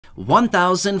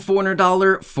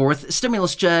$1,400 fourth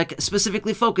stimulus check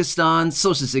specifically focused on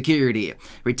Social Security,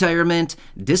 retirement,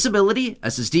 disability,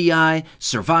 SSDI,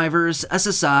 survivors,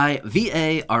 SSI,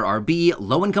 VA, RRB,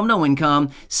 low income, no income,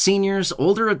 seniors,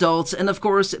 older adults, and of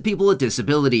course, people with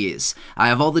disabilities. I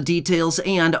have all the details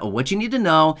and what you need to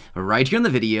know right here in the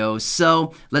video,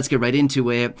 so let's get right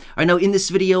into it. I know in this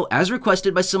video, as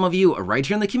requested by some of you right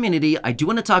here in the community, I do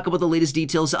want to talk about the latest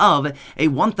details of a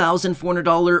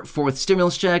 $1,400 fourth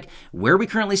stimulus check, where we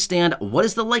currently stand, what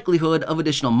is the likelihood of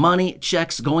additional money,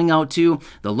 checks going out to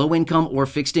the low income or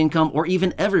fixed income or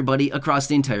even everybody across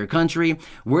the entire country,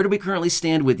 where do we currently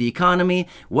stand with the economy,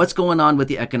 what's going on with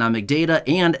the economic data,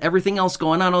 and everything else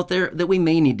going on out there that we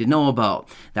may need to know about.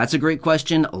 That's a great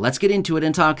question. Let's get into it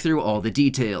and talk through all the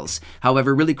details.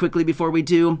 However, really quickly before we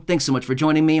do, thanks so much for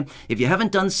joining me. If you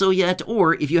haven't done so yet,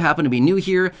 or if you happen to be new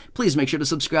here, please make sure to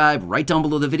subscribe right down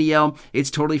below the video. It's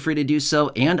totally free to do so,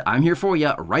 and I'm here for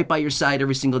you right by your side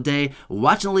every single day,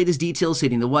 watching the latest details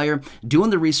hitting the wire,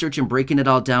 doing the research and breaking it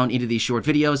all down into these short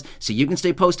videos so you can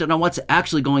stay posted on what's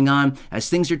actually going on as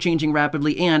things are changing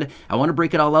rapidly. And I want to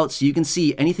break it all out so you can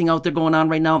see anything out there going on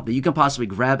right now that you can possibly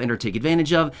grab and or take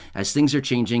advantage of as things are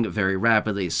changing very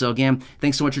rapidly. So again,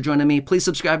 thanks so much for joining me. Please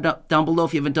subscribe down below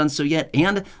if you haven't done so yet,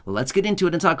 and let's get into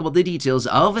it and talk about the details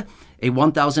of a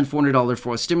 $1,400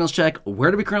 fourth stimulus check,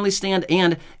 where do we currently stand,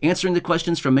 and answering the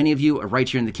questions from many of you right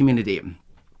here in the community.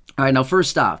 All right, now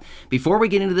first off, before we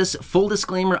get into this, full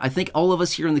disclaimer, I think all of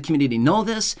us here in the community know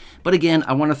this, but again,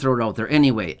 I want to throw it out there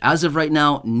anyway. As of right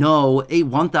now, no, a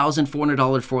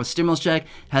 $1,400 fourth stimulus check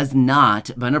has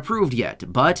not been approved yet.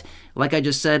 But like I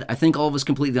just said, I think all of us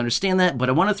completely understand that, but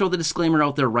I want to throw the disclaimer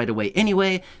out there right away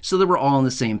anyway, so that we're all on the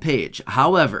same page.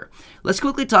 However, let's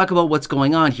quickly talk about what's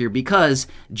going on here, because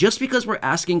just because we're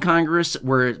asking Congress,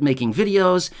 we're making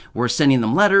videos, we're sending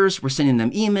them letters, we're sending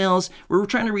them emails, we're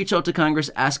trying to reach out to Congress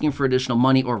asking for additional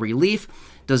money or relief,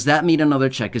 does that mean another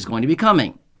check is going to be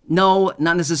coming? No,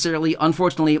 not necessarily.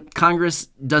 Unfortunately, Congress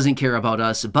doesn't care about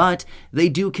us, but they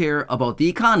do care about the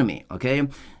economy, okay?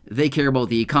 They care about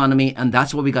the economy, and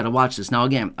that's why we got to watch this. Now,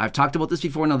 again, I've talked about this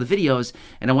before in other videos,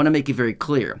 and I want to make it very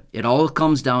clear. It all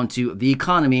comes down to the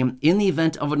economy. In the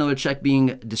event of another check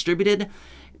being distributed,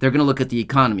 they're going to look at the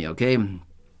economy, okay?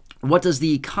 What does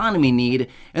the economy need?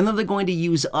 And then they're going to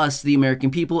use us, the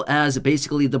American people, as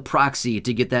basically the proxy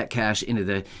to get that cash into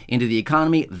the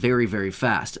economy very, very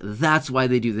fast. That's why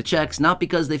they do the checks, not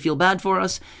because they feel bad for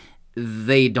us.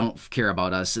 They don't care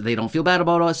about us. They don't feel bad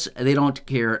about us. They don't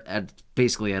care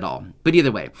basically at all. But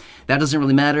either way, that doesn't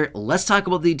really matter. Let's talk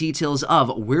about the details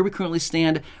of where we currently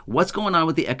stand, what's going on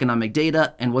with the economic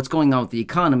data, and what's going on with the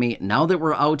economy now that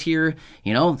we're out here,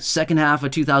 you know, second half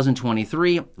of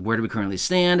 2023. Where do we currently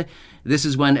stand? This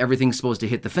is when everything's supposed to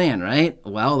hit the fan, right?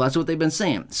 Well, that's what they've been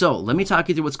saying. So let me talk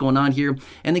you through what's going on here.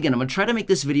 And again, I'm going to try to make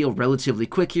this video relatively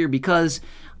quick here because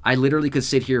I literally could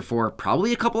sit here for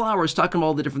probably a couple hours talking about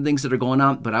all the different things that are going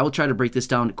on, but I will try to break this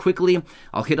down quickly.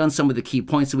 I'll hit on some of the key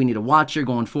points that we need to watch here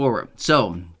going forward.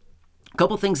 So, a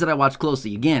couple things that I watch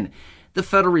closely. Again, the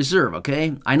Federal Reserve,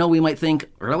 okay? I know we might think,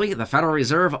 really? The Federal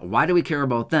Reserve? Why do we care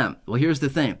about them? Well, here's the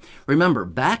thing. Remember,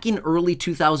 back in early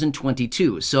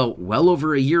 2022, so well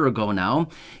over a year ago now,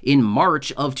 in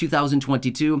March of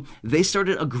 2022, they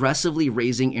started aggressively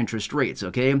raising interest rates,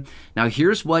 okay? Now,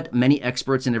 here's what many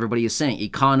experts and everybody is saying.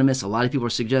 Economists, a lot of people are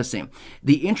suggesting.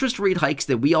 The interest rate hikes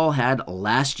that we all had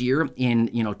last year in,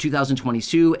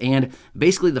 2022 and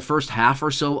basically the first half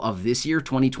or so of this year,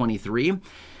 2023,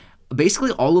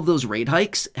 basically all of those rate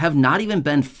hikes have not even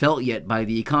been felt yet by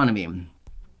the economy.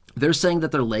 They're saying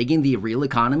that they're lagging the real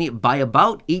economy by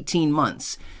about 18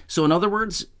 months. So in other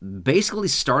words, basically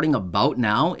starting about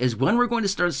now is when we're going to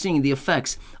start seeing the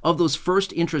effects of those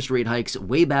first interest rate hikes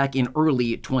way back in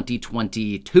early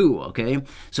 2022, okay?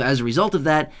 So as a result of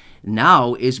that,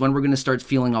 now is when we're going to start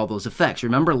feeling all those effects.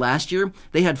 Remember last year,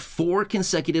 they had 4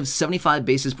 consecutive 75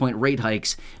 basis point rate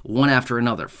hikes, one after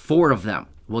another, 4 of them.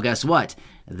 Well, guess what?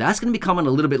 That's going to be coming a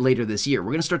little bit later this year.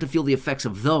 We're going to start to feel the effects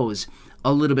of those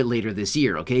a little bit later this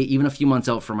year, okay? Even a few months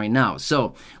out from right now.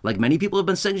 So, like many people have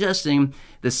been suggesting,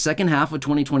 the second half of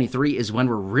 2023 is when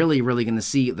we're really going to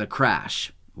see the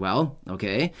crash. Well,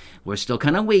 okay, we're still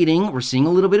kind of waiting. We're seeing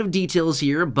a little bit of details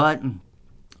here, but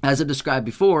as I described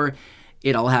before,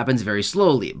 it all happens very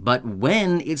slowly. But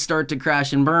when it starts to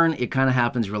crash and burn, it kind of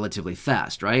happens relatively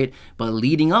fast, right? But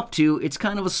leading up to, it's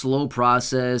kind of a slow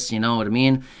process, you know what I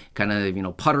mean? kind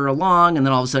of, putter along, and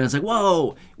then all of a sudden it's like,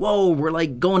 whoa, we're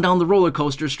like going down the roller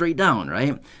coaster straight down,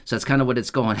 right? So that's kind of what it's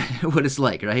going, what it's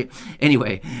like, right?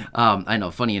 Anyway, I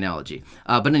know, funny analogy.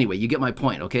 But anyway, you get my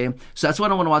point, okay? So that's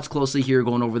what I want to watch closely here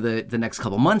going over the next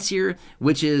couple months here,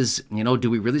 which is, do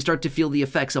we really start to feel the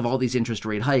effects of all these interest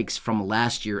rate hikes from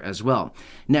last year as well?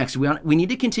 Next, we need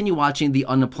to continue watching the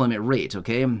unemployment rate,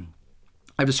 okay?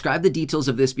 I've described the details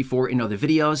of this before in other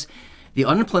videos. The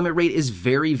unemployment rate is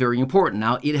very, very important.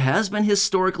 Now, it has been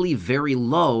historically very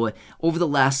low over the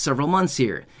last several months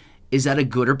here. Is that a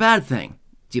good or bad thing?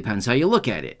 Depends how you look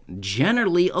at it.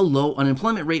 Generally, a low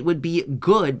unemployment rate would be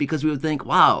good because we would think,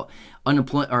 wow,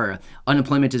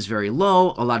 unemployment is very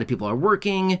low, a lot of people are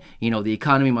working, the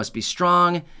economy must be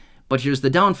strong. But here's the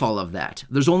downfall of that.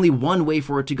 There's only one way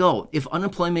for it to go. If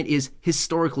unemployment is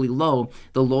historically low,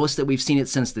 the lowest that we've seen it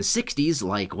since the 60s,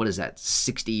 like,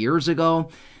 60 years ago,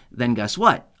 then guess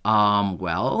what?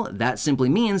 Well, that simply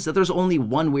means that there's only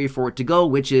one way for it to go,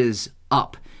 which is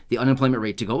up. The unemployment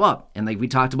rate to go up. And like we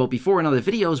talked about before in other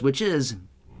videos, which is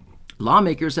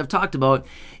lawmakers have talked about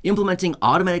implementing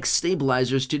automatic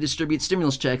stabilizers to distribute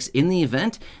stimulus checks in the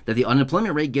event that the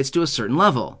unemployment rate gets to a certain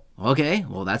level. Okay,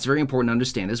 well, that's very important to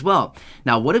understand as well.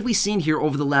 Now, what have we seen here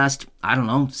over the last,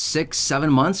 6,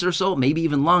 7 months or so, maybe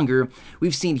even longer?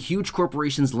 We've seen huge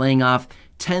corporations laying off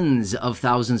tens of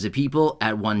thousands of people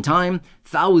at one time,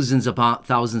 thousands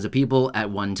of people at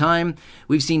one time.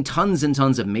 We've seen tons and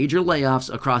tons of major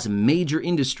layoffs across major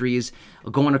industries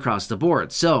going across the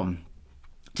board. So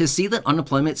to see that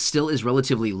unemployment still is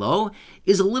relatively low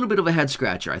is a little bit of a head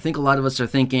scratcher. I think a lot of us are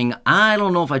thinking, I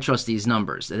don't know if I trust these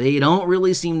numbers. They don't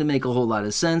really seem to make a whole lot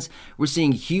of sense. We're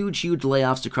seeing huge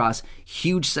layoffs across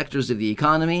huge sectors of the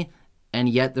economy, and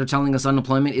yet they're telling us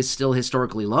unemployment is still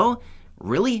historically low.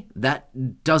 Really?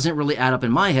 That doesn't really add up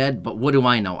in my head, but what do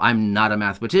I know? I'm not a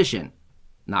mathematician.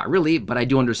 Not really, but I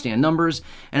do understand numbers,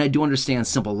 and I do understand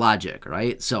simple logic,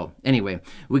 right? So anyway,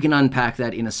 we can unpack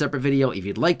that in a separate video if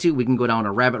you'd like to. We can go down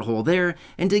a rabbit hole there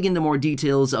and dig into more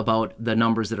details about the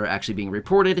numbers that are actually being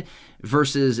reported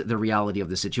versus the reality of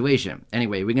the situation.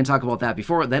 Anyway, we can talk about that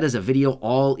before. That is a video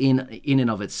all in and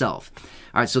of itself.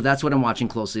 All right, so that's what I'm watching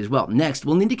closely as well. Next,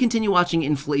 we'll need to continue watching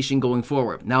inflation going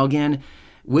forward. Now again,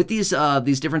 with these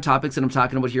different topics that I'm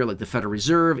talking about here, like the Federal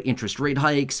Reserve, interest rate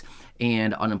hikes,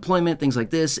 and unemployment, things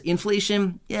like this,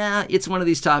 inflation, yeah, it's one of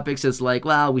these topics that's like,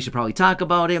 well, we should probably talk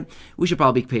about it. We should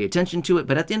probably pay attention to it.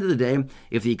 But at the end of the day,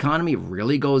 if the economy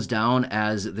really goes down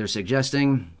as they're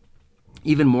suggesting,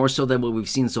 even more so than what we've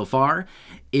seen so far,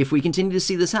 if we continue to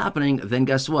see this happening, then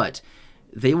guess what?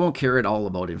 They won't care at all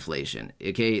about inflation,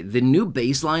 okay? The new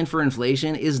baseline for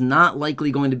inflation is not likely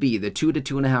going to be the 2 to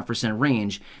 2.5%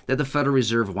 range that the Federal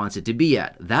Reserve wants it to be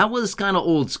at. That was kind of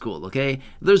old school, okay?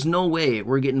 There's no way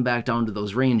we're getting back down to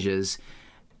those ranges,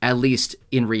 at least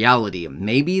in reality.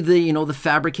 Maybe the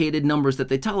fabricated numbers that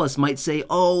they tell us might say,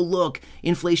 oh, look,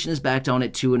 inflation is back down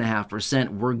at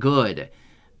 2.5%, we're good.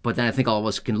 But then I think all of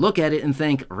us can look at it and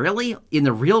think, really? In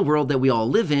the real world that we all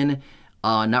live in,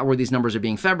 not where these numbers are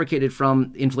being fabricated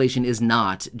from, inflation is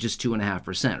not just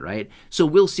 2.5%, right? So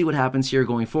we'll see what happens here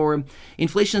going forward.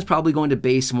 Inflation is probably going to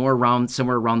base somewhere around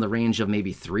the range of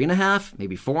maybe 3.5%,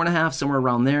 maybe 4.5%, somewhere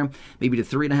around there, maybe to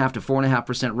 3.5% to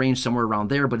 4.5% range, somewhere around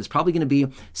there, but it's probably going to be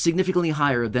significantly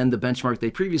higher than the benchmark they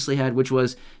previously had, which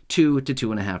was 2 to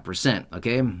 2.5%,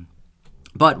 okay?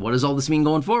 But what does all this mean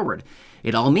going forward?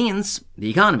 It all means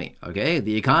the economy, okay?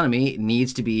 The economy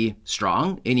needs to be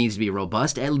strong. It needs to be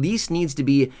robust, at least needs to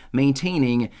be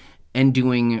maintaining and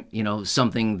doing,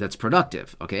 something that's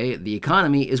productive, okay? The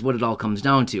economy is what it all comes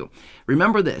down to.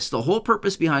 Remember this, the whole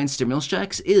purpose behind stimulus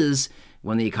checks is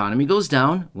when the economy goes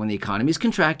down, when the economy is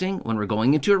contracting, when we're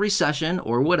going into a recession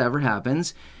or whatever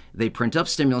happens, they print up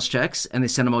stimulus checks and they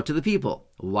send them out to the people.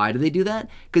 Why do they do that?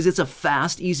 Because it's a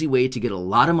fast, easy way to get a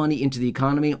lot of money into the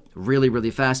economy really,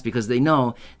 really fast, because they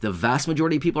know the vast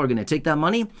majority of people are going to take that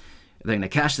money, they're going to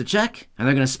cash the check, and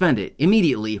they're going to spend it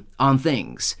immediately on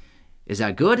things. Is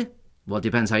that good? Well, it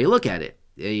depends how you look at it.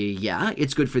 Yeah,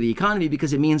 it's good for the economy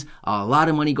because it means a lot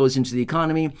of money goes into the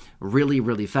economy really,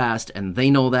 really fast, and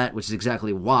they know that, which is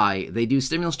exactly why they do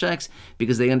stimulus checks,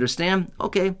 because they understand,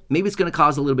 okay, maybe it's going to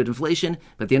cause a little bit of inflation,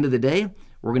 but at the end of the day,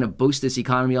 we're going to boost this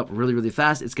economy up really, really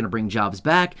fast. It's going to bring jobs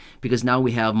back because now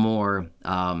we have more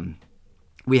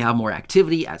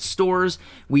activity at stores.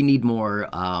 We need more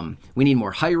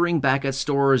hiring back at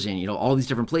stores and all these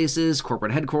different places,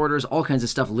 corporate headquarters, all kinds of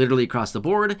stuff literally across the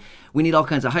board. We need all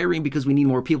kinds of hiring because we need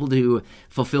more people to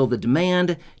fulfill the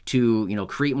demand, to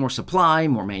create more supply,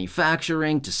 more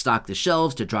manufacturing, to stock the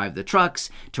shelves, to drive the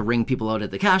trucks, to ring people out at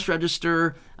the cash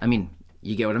register. I mean,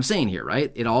 you get what I'm saying here,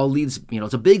 right? It all leads,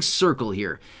 it's a big circle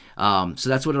here. So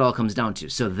that's what it all comes down to.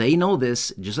 So they know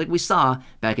this, just like we saw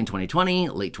back in 2020,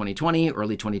 late 2020,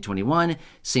 early 2021,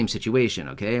 same situation,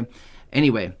 okay?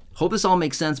 Anyway, hope this all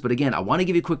makes sense. But again, I want to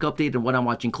give you a quick update on what I'm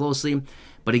watching closely.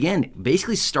 But again,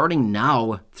 basically starting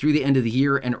now through the end of the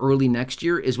year and early next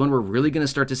year is when we're really going to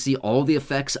start to see all the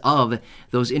effects of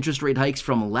those interest rate hikes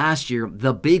from last year,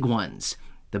 the big ones,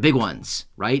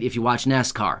 right? If you watch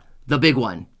NASCAR, the big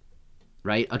one,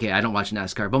 right? Okay, I don't watch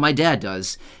NASCAR, but my dad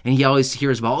does. And he always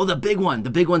hears about, oh, the big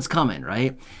one's coming,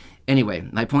 right? Anyway,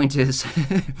 my point is,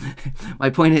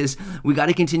 we got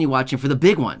to continue watching for the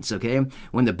big ones, okay?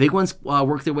 When the big ones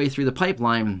work their way through the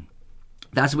pipeline,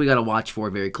 that's what we got to watch for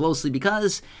very closely,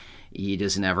 because you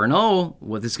just never know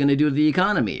what it's going to do to the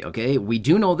economy, okay? We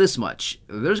do know this much.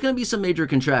 There's going to be some major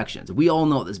contractions. We all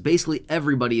know this. Basically,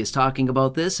 everybody is talking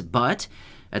about this, but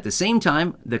at the same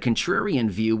time, the contrarian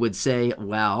view would say,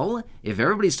 well, if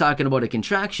everybody's talking about a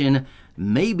contraction,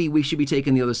 maybe we should be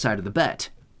taking the other side of the bet.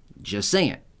 Just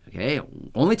saying. Okay,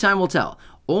 only time will tell.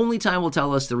 Only time will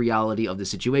tell us the reality of the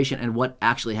situation and what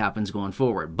actually happens going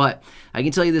forward. But I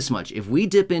can tell you this much. If we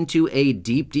dip into a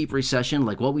deep, deep recession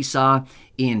like what we saw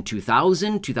in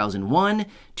 2000, 2001,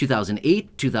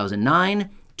 2008, 2009,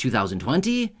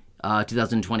 2020,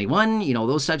 2021, you know,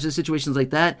 those types of situations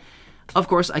like that, of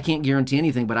course, I can't guarantee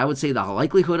anything, but I would say the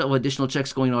likelihood of additional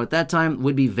checks going out at that time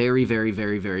would be very, very,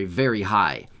 very, very, very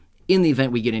high in the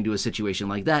event we get into a situation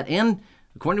like that. And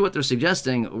according to what they're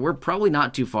suggesting, we're probably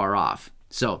not too far off.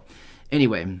 So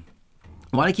anyway,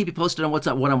 I want to keep you posted on what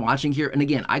I'm watching here. And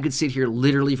again, I could sit here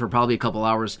literally for probably a couple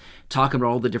hours talking about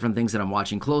all the different things that I'm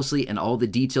watching closely and all the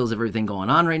details of everything going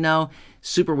on right now.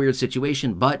 Super weird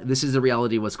situation, but this is the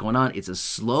reality of what's going on. It's a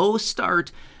slow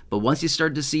start, but once you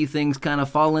start to see things kind of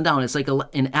falling down, it's like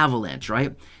an avalanche,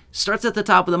 right? Starts at the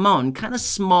top of the mountain, kind of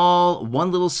small, one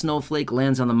little snowflake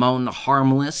lands on the mountain,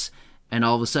 harmless, and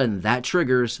all of a sudden, that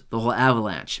triggers the whole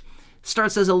avalanche.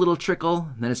 Starts as a little trickle,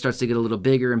 then it starts to get a little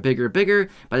bigger and bigger and bigger.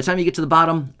 By the time you get to the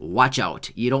bottom, watch out.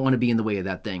 You don't want to be in the way of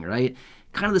that thing, right?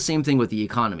 Kind of the same thing with the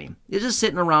economy. You're just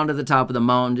sitting around at the top of the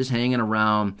mountain, just hanging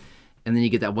around, and then you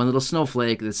get that one little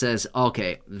snowflake that says,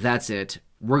 okay, that's it.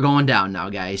 We're going down now,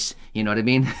 guys. You know what I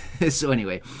mean? So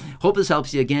anyway, hope this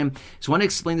helps you again. Just want to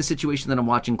explain the situation that I'm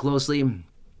watching closely. And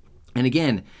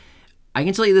again, I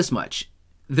can tell you this much.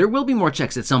 There will be more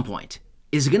checks at some point.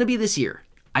 Is it going to be this year?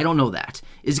 I don't know that.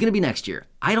 Is it going to be next year?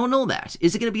 I don't know that.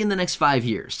 Is it going to be in the next 5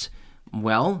 years?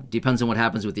 Well, depends on what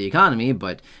happens with the economy,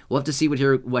 but we'll have to see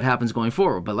what happens going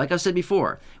forward. But like I've said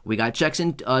before, we got checks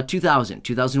in 2000,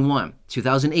 2001,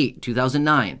 2008,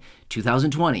 2009,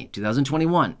 2020,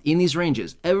 2021, in these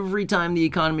ranges. Every time the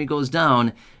economy goes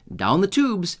down the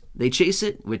tubes, they chase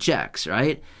it with checks,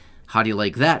 right? How do you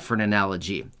like that for an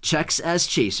analogy? Checks as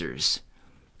chasers.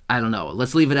 I don't know.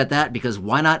 Let's leave it at that, because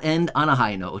why not end on a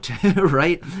high note,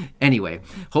 right? Anyway,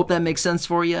 hope that makes sense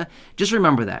for you. Just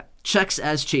remember that. Checks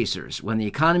as chasers. When the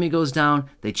economy goes down,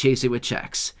 they chase it with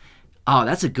checks. Oh,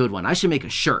 that's a good one. I should make a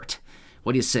shirt.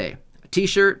 What do you say? A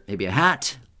t-shirt? Maybe a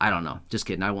hat? I don't know. Just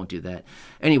kidding. I won't do that.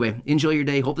 Anyway, enjoy your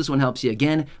day. Hope this one helps you.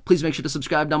 Again, please make sure to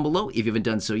subscribe down below if you haven't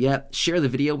done so yet. Share the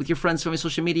video with your friends from my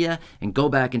social media, and go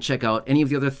back and check out any of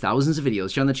the other thousands of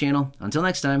videos here on the channel. Until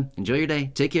next time, enjoy your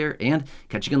day, take care, and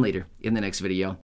catch you again later in the next video.